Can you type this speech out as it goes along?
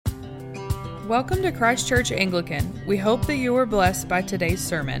Welcome to Christ Church Anglican. We hope that you were blessed by today's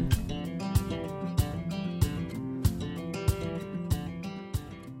sermon.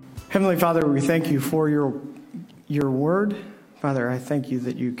 Heavenly Father, we thank you for your word. Father, I thank you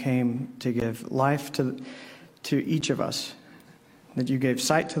that you came to give life to each of us, that you gave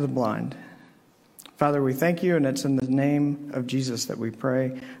sight to the blind. Father, we thank you, and it's in the name of Jesus that we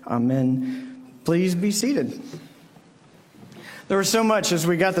pray. Amen. Please be seated. There was so much as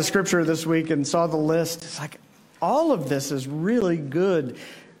we got the scripture this week and saw the list. It's like all of this is really good,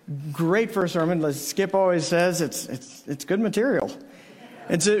 great for a sermon. As Skip always says, it's good material.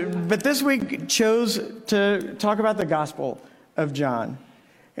 But this week chose to talk about the Gospel of John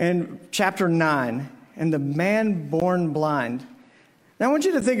and chapter 9 and the man born blind. Now I want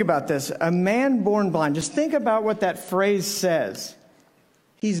you to think about this. A man born blind. Just think about what that phrase says.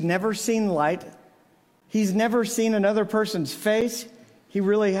 He's never seen light. He's never seen another person's face. He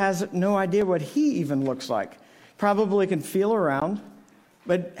really has no idea what he even looks like. Probably can feel around,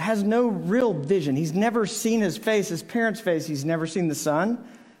 but has no real vision. He's never seen his face, his parents' face. He's never seen the sun,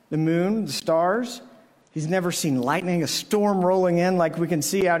 the moon, the stars. He's never seen lightning, a storm rolling in like we can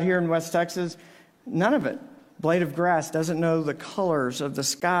see out here in West Texas. None of it. Blade of grass, doesn't know the colors of the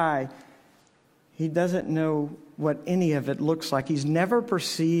sky. He doesn't know what any of it looks like. He's never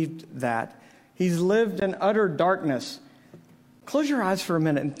perceived that. He's lived in utter darkness. Close your eyes for a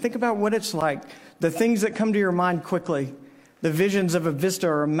minute and think about what it's like. The things that come to your mind quickly. The visions of a vista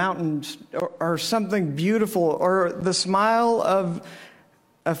or a mountain or something beautiful, or the smile of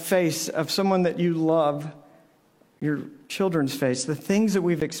a face of someone that you love, your children's face, the things that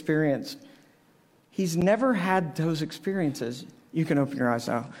we've experienced. He's never had those experiences. You can open your eyes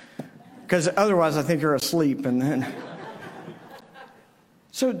now, because otherwise I think you're asleep. And then,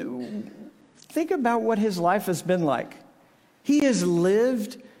 so think about what his life has been like. He has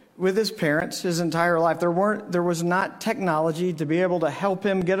lived with his parents his entire life. There was not technology to be able to help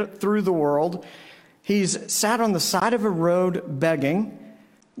him get through the world. He's sat on the side of a road begging,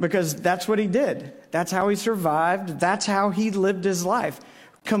 because that's what he did. That's how he survived. That's how he lived his life.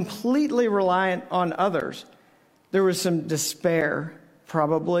 Completely reliant on others. There was some despair,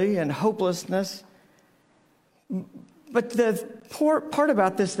 probably, and hopelessness. But the part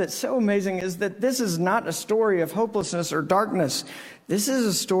about this that's so amazing is that this is not a story of hopelessness or darkness. This is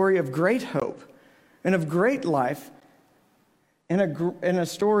a story of great hope and of great life, and a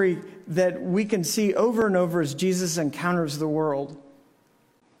story that we can see over and over as Jesus encounters the world.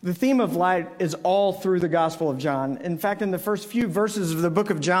 The theme of light is all through the Gospel of John. In fact, in the first few verses of the book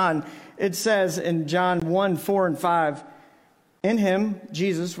of John, it says in John 1, 4, and 5, "In him,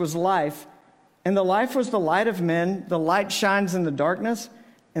 Jesus, was life, and the life was the light of men. The light shines in the darkness,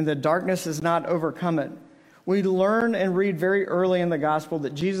 and the darkness has not overcome it." We learn and read very early in the Gospel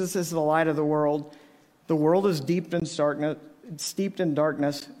that Jesus is the light of the world. The world is steeped in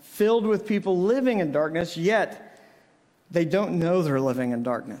darkness, filled with people living in darkness, yet they don't know they're living in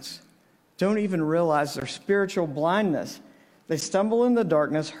darkness, don't even realize their spiritual blindness. They stumble in the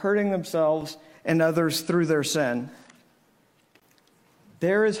darkness, hurting themselves and others through their sin.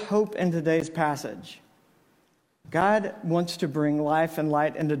 There is hope in today's passage. God wants to bring life and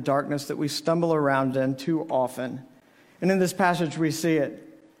light into darkness that we stumble around in too often. And in this passage, we see it.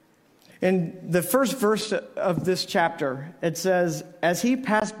 In the first verse of this chapter, it says, "As he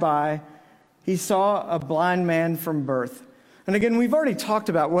passed by, he saw a blind man from birth." And again, we've already talked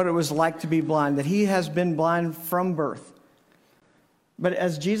about what it was like to be blind, that he has been blind from birth. But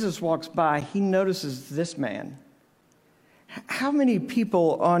as Jesus walks by, he notices this man. How many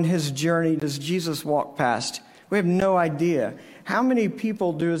people on his journey does Jesus walk past? We have no idea. How many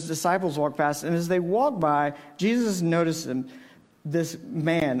people do his disciples walk past? And as they walk by, Jesus notices this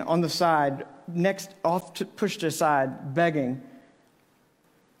man on the side, pushed aside, begging.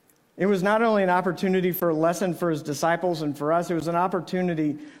 It was not only an opportunity for a lesson for his disciples and for us, it was an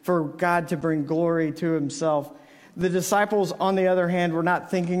opportunity for God to bring glory to himself. The disciples, on the other hand, were not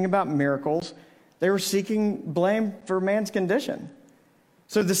thinking about miracles. They were seeking blame for man's condition.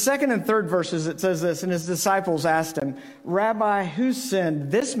 So the second and third verses, it says this, "And his disciples asked him, 'Rabbi, who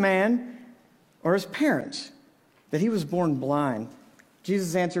sinned, this man or his parents, that he was born blind?'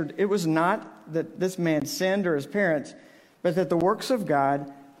 Jesus answered, 'It was not that this man sinned or his parents, but that the works of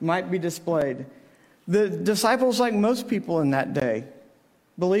God might be displayed.'" The disciples, like most people in that day,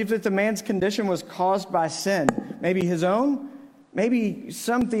 believed that the man's condition was caused by sin. Maybe his own, maybe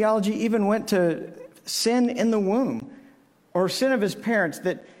some theology even went to sin in the womb, or sin of his parents,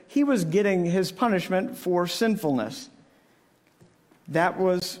 that he was getting his punishment for sinfulness. That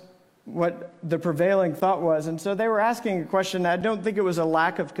was what the prevailing thought was. And so they were asking a question. I don't think it was a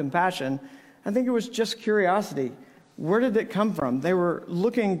lack of compassion. I think it was just curiosity. Where did it come from? They were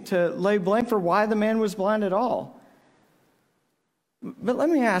looking to lay blame for why the man was blind at all. But let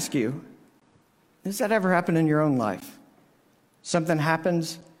me ask you, has that ever happened in your own life? Something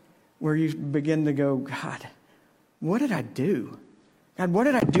happens where you begin to go, God, what did I do? God, what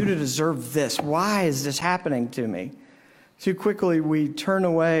did I do to deserve this? Why is this happening to me? Too quickly we turn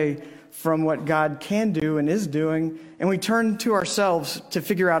away from what God can do and is doing, and we turn to ourselves to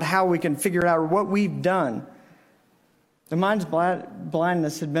figure out how we can figure out what we've done. The mind's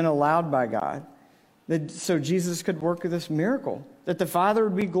blindness had been allowed by God, so Jesus could work this miracle, that the Father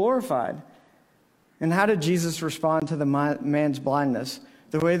would be glorified. And how did Jesus respond to the man's blindness?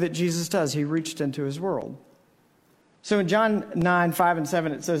 The way that Jesus does, he reached into his world. So in John 9, 5 and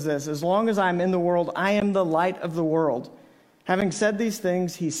 7, it says this, as long as I am in the world, I am the light of the world. Having said these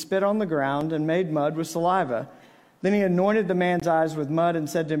things, he spit on the ground and made mud with saliva. Then he anointed the man's eyes with mud and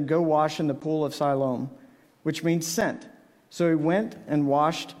said to him, go wash in the pool of Siloam, which means sent. So he went and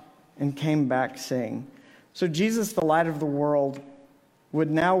washed and came back seeing. So Jesus, the light of the world, would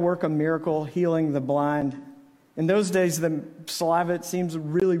now work a miracle healing the blind. In those days, the saliva, it seems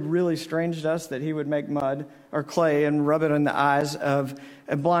really, really strange to us that he would make mud or clay and rub it in the eyes of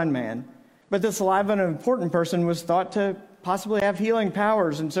a blind man. But the saliva of an important person was thought to possibly have healing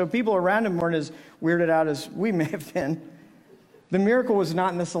powers, and so people around him weren't as weirded out as we may have been. The miracle was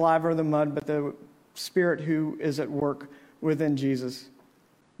not in the saliva or the mud, but the Spirit who is at work within Jesus.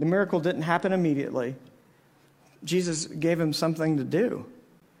 The miracle didn't happen immediately. Jesus gave him something to do.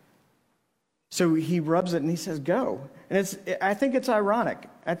 So he rubs it and he says, go. And I think it's ironic.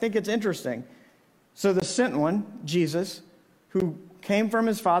 I think it's interesting. So the sent one, Jesus, who came from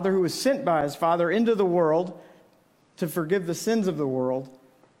his Father, who was sent by his Father into the world to forgive the sins of the world,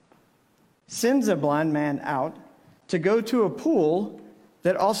 sends a blind man out to go to a pool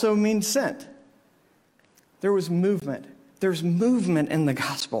that also means sent. There was movement. There's movement in the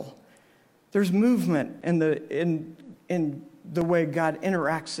gospel. There's movement in the way God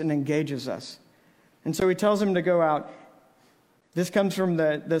interacts and engages us. And so he tells him to go out. This comes from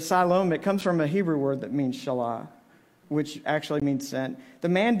the Siloam. It comes from a Hebrew word that means shalah, which actually means sent. The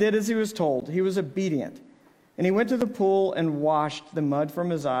man did as he was told. He was obedient. And he went to the pool and washed the mud from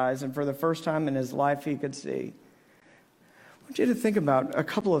his eyes, and for the first time in his life he could see. I want you to think about a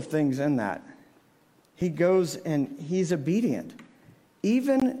couple of things in that. He goes and he's obedient.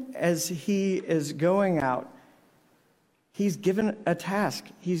 Even as he is going out, he's given a task.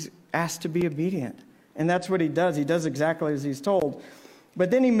 He's asked to be obedient. And that's what he does. He does exactly as he's told.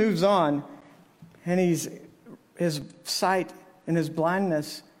 But then he moves on, and his sight and his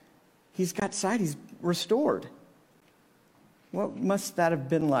blindness, he's got sight. He's restored. What must that have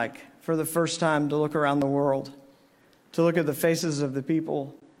been like for the first time to look around the world, to look at the faces of the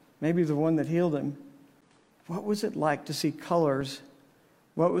people, maybe the one that healed him? What was it like to see colors?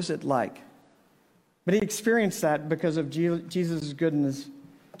 What was it like? But he experienced that because of Jesus' goodness.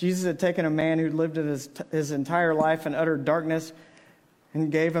 Jesus had taken a man who lived his entire life in utter darkness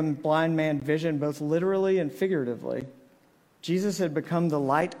and gave him blind man vision, both literally and figuratively. Jesus had become the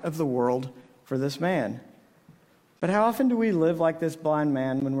light of the world for this man. But how often do we live like this blind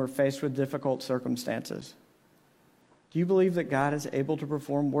man when we're faced with difficult circumstances? Do you believe that God is able to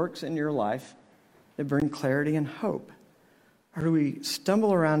perform works in your life that bring clarity and hope? Or do we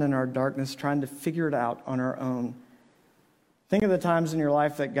stumble around in our darkness trying to figure it out on our own? Think of the times in your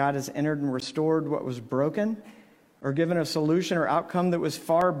life that God has entered and restored what was broken, or given a solution or outcome that was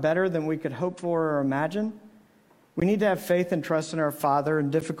far better than we could hope for or imagine. We need to have faith and trust in our Father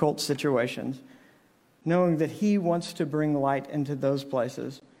in difficult situations, knowing that He wants to bring light into those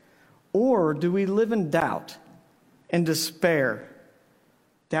places. Or do we live in doubt and despair,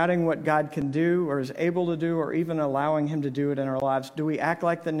 doubting what God can do or is able to do, or even allowing Him to do it in our lives? Do we act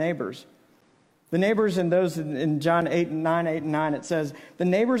like the neighbors? The neighbors and those in John 8 and 9, it says, the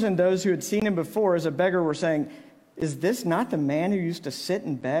neighbors and those who had seen him before as a beggar were saying, is this not the man who used to sit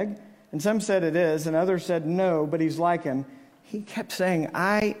and beg? And some said it is, and others said no, but he's like him. He kept saying,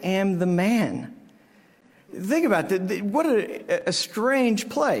 I am the man. Think about that. What a strange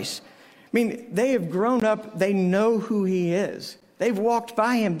place. I mean, they have grown up. They know who he is. They've walked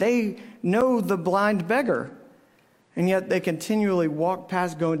by him. They know the blind beggar. And yet they continually walk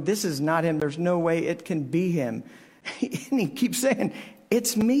past going, this is not him. There's no way it can be him. And he keeps saying,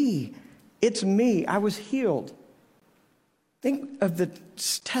 it's me. It's me. I was healed. Think of the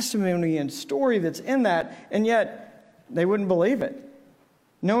testimony and story that's in that, and yet they wouldn't believe it.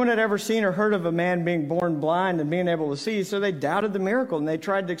 No one had ever seen or heard of a man being born blind and being able to see, so they doubted the miracle, and they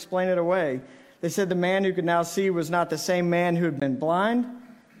tried to explain it away. They said the man who could now see was not the same man who had been blind.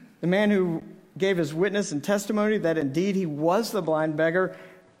 the man who gave his witness and testimony that indeed he was the blind beggar.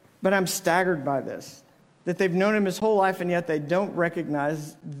 But I'm staggered by this, that they've known him his whole life, and yet they don't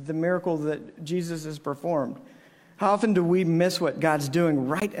recognize the miracle that Jesus has performed. How often do we miss what God's doing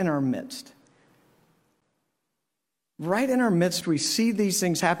right in our midst? Right in our midst, we see these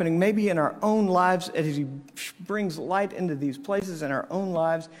things happening, maybe in our own lives, as he brings light into these places in our own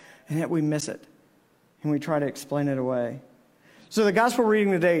lives, and yet we miss it, and we try to explain it away. So the gospel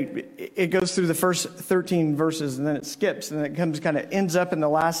reading today, it goes through the first 13 verses, and then it skips, and it ends up in the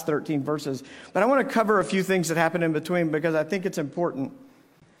last 13 verses. But I want to cover a few things that happen in between because I think it's important.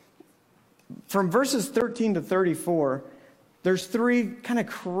 From verses 13 to 34, there's three kind of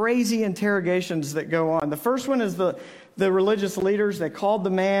crazy interrogations that go on. The first one is the religious leaders. They called the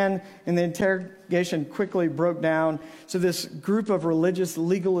man, and the interrogation quickly broke down. So this group of religious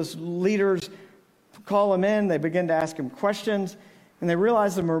legalist leaders call him in. They begin to ask him questions, and they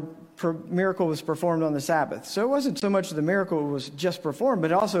realize the miracle was performed on the Sabbath. So it wasn't so much the miracle was just performed,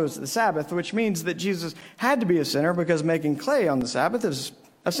 but also it's the Sabbath, which means that Jesus had to be a sinner because making clay on the Sabbath is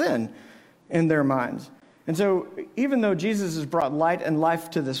a sin in their minds. And so even though Jesus has brought light and life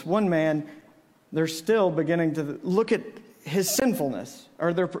to this one man, they're still beginning to look at his sinfulness,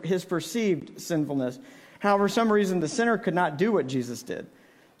 or his perceived sinfulness. How for some reason the sinner could not do what Jesus did.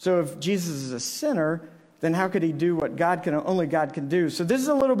 So if Jesus is a sinner, then how could he do what only God can do? So this is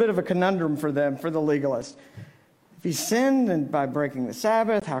a little bit of a conundrum for them, for the legalists. If he sinned and by breaking the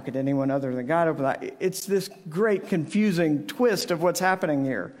Sabbath, how could anyone other than God open that? It's this great confusing twist of what's happening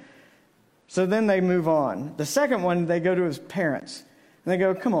here. So then they move on. The second one, they go to his parents. And they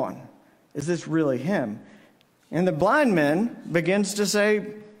go, come on, is this really him? And the blind man begins to say,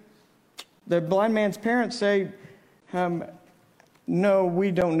 the blind man's parents say, no,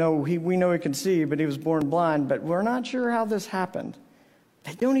 we don't know. We know he can see, but he was born blind, but we're not sure how this happened.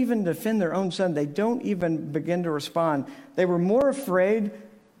 They don't even defend their own son. They don't even begin to respond. They were more afraid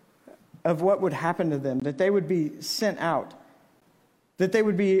of what would happen to them, that they would be sent out, that they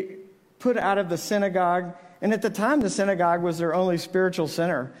would be put out of the synagogue. And at the time, the synagogue was their only spiritual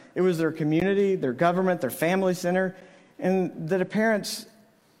center. It was their community, their government, their family center. And that the parents,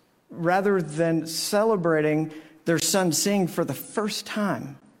 rather than celebrating their son seeing for the first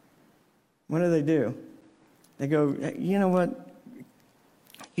time, what do? They go, you know what?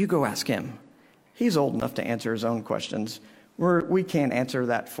 You go ask him. He's old enough to answer his own questions. We can't answer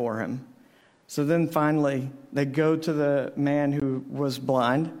that for him. So then finally, they go to the man who was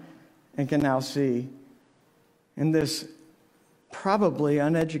blind and can now see. And this probably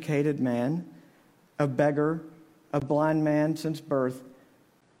uneducated man, a beggar, a blind man since birth,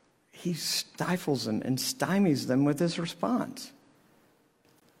 he stifles them and stymies them with his response.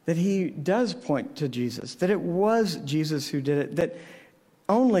 That he does point to Jesus, that it was Jesus who did it, that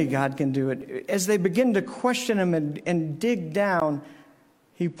only God can do it. As they begin to question him and dig down,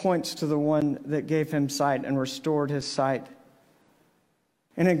 he points to the one that gave him sight and restored his sight.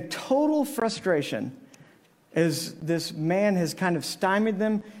 And in total frustration, as this man has kind of stymied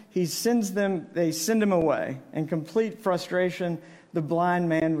them, they send him away. In complete frustration, the blind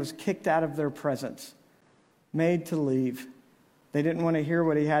man was kicked out of their presence, made to leave. They didn't want to hear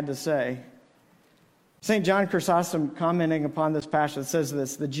what he had to say. St. John Chrysostom, commenting upon this passage, says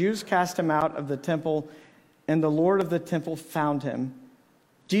this: the Jews cast him out of the temple, and the Lord of the temple found him.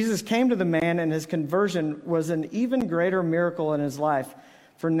 Jesus came to the man, and his conversion was an even greater miracle in his life,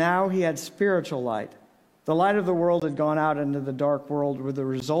 for now he had spiritual light. The light of the world had gone out into the dark world, with the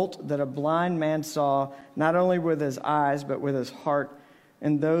result that a blind man saw, not only with his eyes, but with his heart.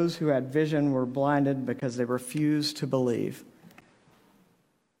 And those who had vision were blinded because they refused to believe.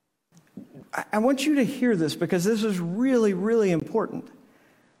 I want you to hear this because this is really, really important.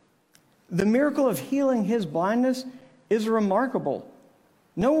 The miracle of healing his blindness is remarkable.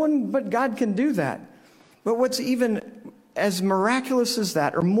 No one but God can do that. But what's even as miraculous as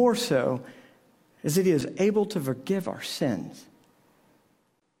that, or more so, is that he is able to forgive our sins.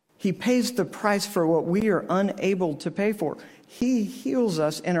 He pays the price for what we are unable to pay for. He heals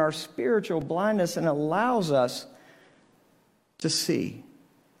us in our spiritual blindness and allows us to see.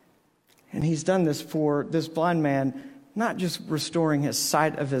 And he's done this for this blind man, not just restoring his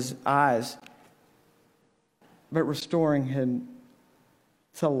sight of his eyes, but restoring him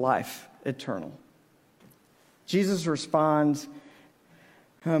to life eternal. Jesus responds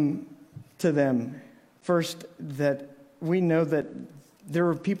to them. First, that we know that there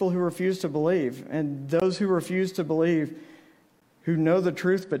are people who refuse to believe, and those who refuse to believe, who know the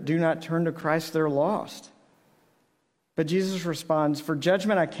truth but do not turn to Christ, they're lost. But Jesus responds, "For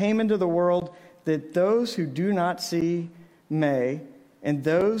judgment I came into the world, that those who do not see may, and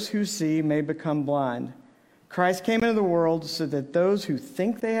those who see may become blind. Christ came into the world so that those who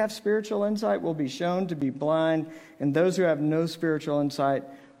think they have spiritual insight will be shown to be blind, and those who have no spiritual insight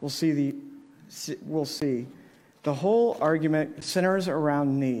will see. The whole argument centers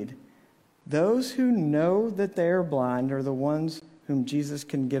around need. Those who know that they are blind are the ones whom Jesus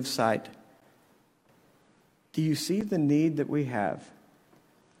can give sight. Do you see the need that we have?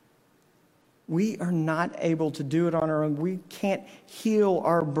 We are not able to do it on our own. We can't heal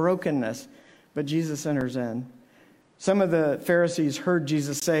our brokenness, but Jesus enters in. Some of the Pharisees heard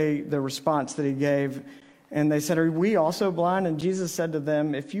Jesus say the response that he gave, and they said, "Are we also blind?" And Jesus said to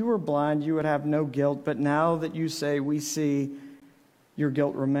them, "If you were blind, you would have no guilt, but now that you say, 'We see,' your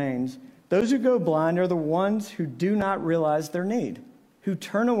guilt remains." Those who go blind are the ones who do not realize their need, who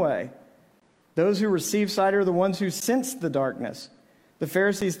turn away. Those who receive sight are the ones who sense the darkness. The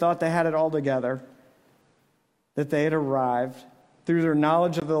Pharisees thought they had it all together, that they had arrived. Through their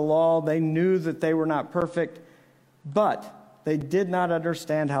knowledge of the law, they knew that they were not perfect, but they did not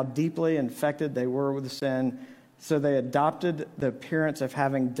understand how deeply infected they were with sin, so they adopted the appearance of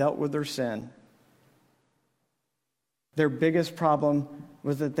having dealt with their sin. Their biggest problem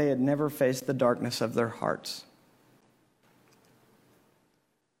was that they had never faced the darkness of their hearts.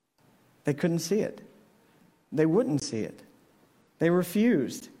 They couldn't see it. They wouldn't see it. They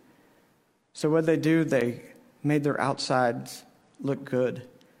refused. So what did they do? They made their outsides look good.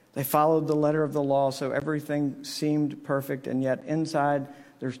 They followed the letter of the law, so everything seemed perfect, and yet inside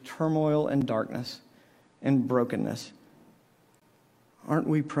there's turmoil and darkness and brokenness. Aren't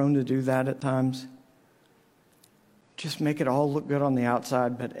we prone to do that at times? Just make it all look good on the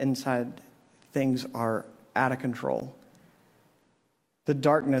outside, but inside things are out of control. The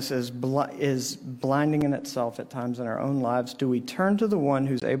darkness is blinding in itself at times in our own lives. Do we turn to the one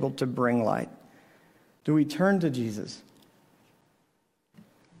who's able to bring light? Do we turn to Jesus?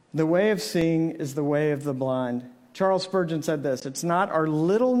 The way of seeing is the way of the blind. Charles Spurgeon said this: "It's not our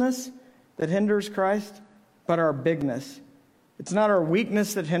littleness that hinders Christ, but our bigness. It's not our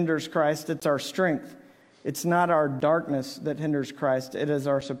weakness that hinders Christ, it's our strength. It's not our darkness that hinders Christ, it is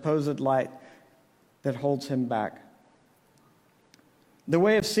our supposed light that holds him back." The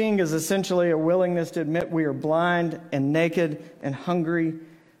way of seeing is essentially a willingness to admit we are blind and naked and hungry.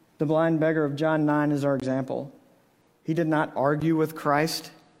 The blind beggar of John 9 is our example. He did not argue with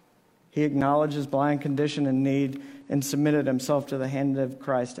Christ. He acknowledged his blind condition and need and submitted himself to the hand of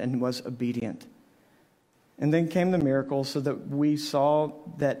Christ and was obedient. And then came the miracle so that we saw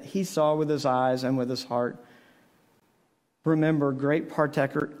that he saw with his eyes and with his heart. Remember, great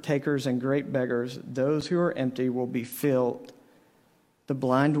partakers and great beggars, those who are empty will be filled. The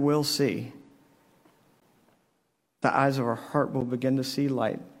blind will see. The eyes of our heart will begin to see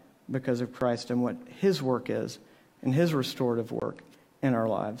light because of Christ and what his work is and his restorative work in our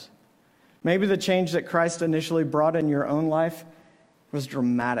lives. Maybe the change that Christ initially brought in your own life was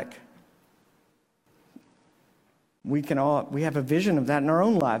dramatic. We have a vision of that in our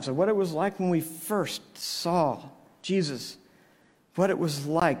own lives, of what it was like when we first saw Jesus, what it was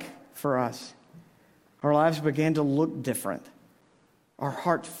like for us. Our lives began to look different. Our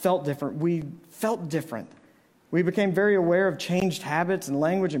heart felt different. We felt different. We became very aware of changed habits and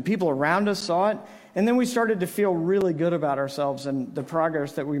language, and people around us saw it. And then we started to feel really good about ourselves and the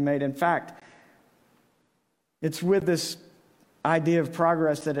progress that we made. In fact, it's with this idea of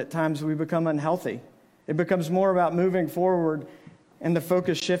progress that at times we become unhealthy. It becomes more about moving forward, and the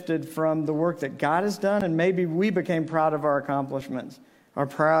focus shifted from the work that God has done, and maybe we became proud of our accomplishments. Our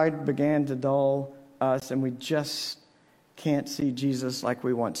pride began to dull us, and we just can't see Jesus like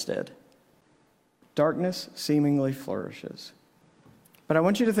we once did. Darkness seemingly flourishes. But I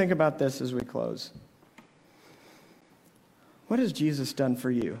want you to think about this as we close. What has Jesus done for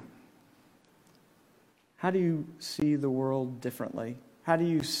you? How do you see the world differently? How do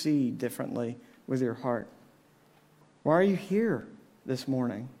you see differently with your heart? Why are you here this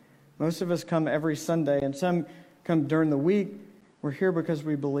morning? Most of us come every Sunday, and some come during the week. We're here because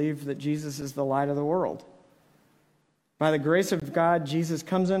we believe that Jesus is the light of the world. By the grace of God, Jesus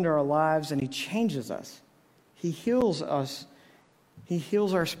comes into our lives and he changes us. He heals us. He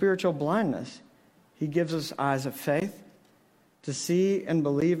heals our spiritual blindness. He gives us eyes of faith to see and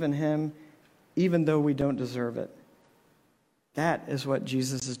believe in him even though we don't deserve it. That is what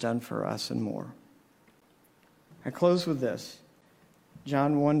Jesus has done for us and more. I close with this.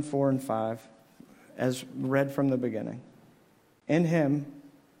 John 1, 4, and 5, as read from the beginning. In him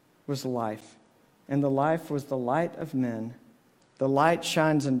was life, and the life was the light of men. The light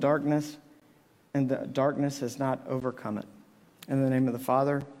shines in darkness, and the darkness has not overcome it. In the name of the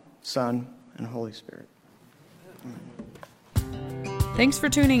Father, Son, and Holy Spirit. Amen. Thanks for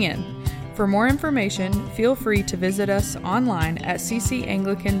tuning in. For more information, feel free to visit us online at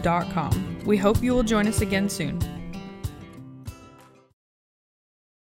ccanglican.com. We hope you will join us again soon.